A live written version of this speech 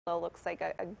looks like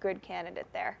a good candidate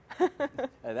there.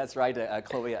 That's right,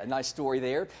 Chloe. A nice story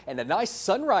there. And a nice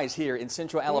sunrise here in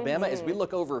central Alabama as we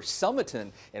look over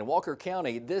Summerton in Walker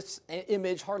County. This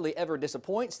image hardly ever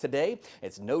disappoints. Today,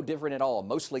 it's no different at all.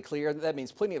 Mostly clear. That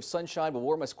means plenty of sunshine will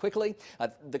warm us quickly.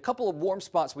 The couple of warm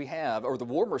spots we have, or the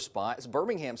warmer spots,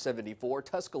 Birmingham 74,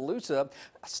 Tuscaloosa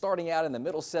starting out in the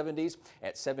middle 70s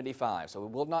at 75. So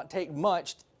it will not take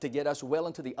much to get us well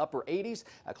into the upper 80s,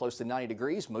 close to 90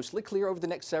 degrees, mostly clear over the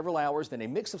next several hours, then a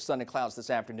mix of sun and clouds this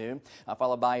afternoon,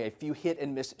 followed by a few hit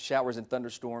and miss showers and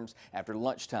thunderstorms after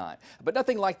lunchtime. But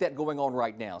nothing like that going on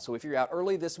right now. So if you're out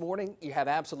early this morning, you have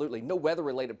absolutely no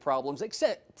weather-related problems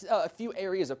except a few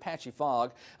areas of patchy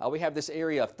fog. We have this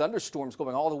area of thunderstorms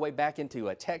going all the way back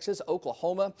into Texas,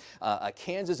 Oklahoma,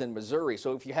 Kansas, and Missouri.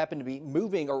 So if you happen to be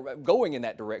moving or going in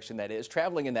that direction, that is,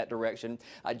 traveling in that direction,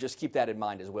 just keep that in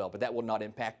mind as well. But that will not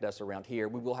impact us around here.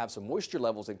 We will have some moisture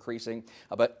levels increasing,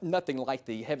 but nothing like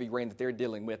the heavy rain that they're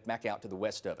dealing with back out to the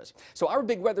west of us. So our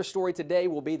big weather story today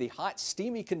will be the hot,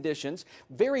 steamy conditions.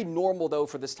 Very normal, though,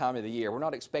 for this time of the year. We're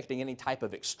not expecting any type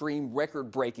of extreme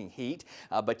record-breaking heat,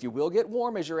 but you will get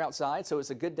warm as you're outside, so it's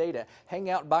a good day to hang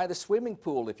out by the swimming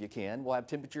pool if you can. We'll have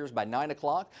temperatures by 9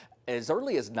 o'clock. As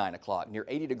early as 9 o'clock, near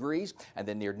 80 degrees, and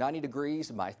then near 90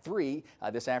 degrees by 3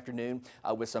 this afternoon,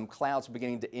 with some clouds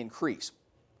beginning to increase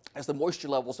as the moisture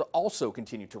levels also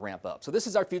continue to ramp up. So this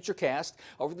is our future cast.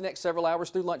 Over the next several hours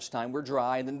through lunchtime, we're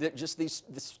dry, and then just the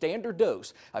standard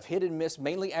dose of hit and miss,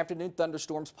 mainly afternoon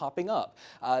thunderstorms popping up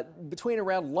between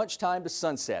around lunchtime to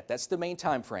sunset. That's the main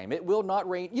time frame. It will not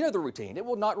rain, you know the routine. It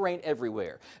will not rain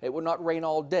everywhere. It will not rain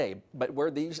all day, but where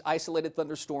these isolated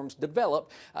thunderstorms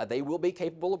develop, they will be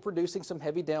capable of producing some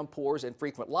heavy downpours and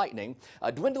frequent lightning,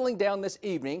 dwindling down this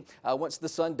evening once the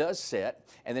sun does set.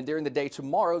 And then during the day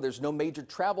tomorrow, there's no major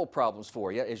travel problems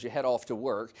for you as you head off to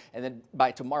work, and then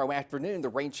by tomorrow afternoon the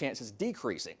rain chance is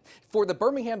decreasing. For the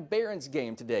Birmingham Barons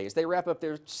game today, as they wrap up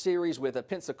their series with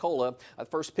Pensacola,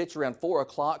 first pitch around 4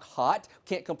 o'clock, hot.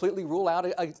 Can't completely rule out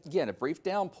again a brief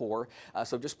downpour,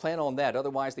 so just plan on that.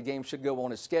 Otherwise the game should go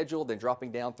on as scheduled, then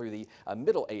dropping down through the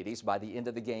middle 80s by the end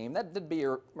of the game. That'd be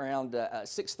around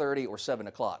 6:30 or 7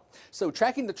 o'clock. So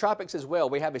tracking the tropics as well,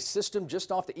 we have a system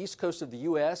just off the east coast of the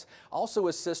U.S., also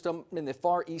a system in the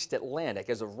far east Atlantic.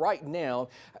 As of right now,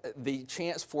 the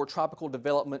chance for tropical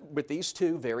development with these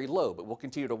two very low, but we'll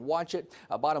continue to watch it.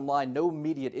 Bottom line, no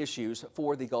immediate issues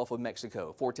for the Gulf of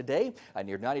Mexico. For today,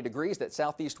 near 90 degrees, that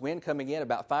southeast wind coming in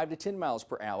about 5 to 10 miles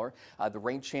per hour. The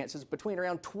rain chances between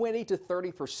around 20 to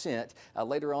 30%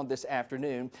 later on this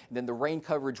afternoon. And then the rain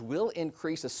coverage will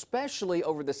increase, especially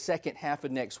over the second half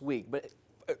of next week. But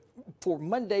for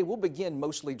Monday, we'll begin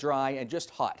mostly dry and just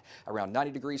hot, around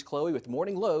 90 degrees, Chloe, with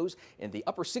morning lows in the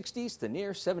upper 60s to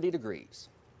near 70 degrees.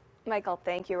 Michael,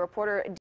 thank you. Reporter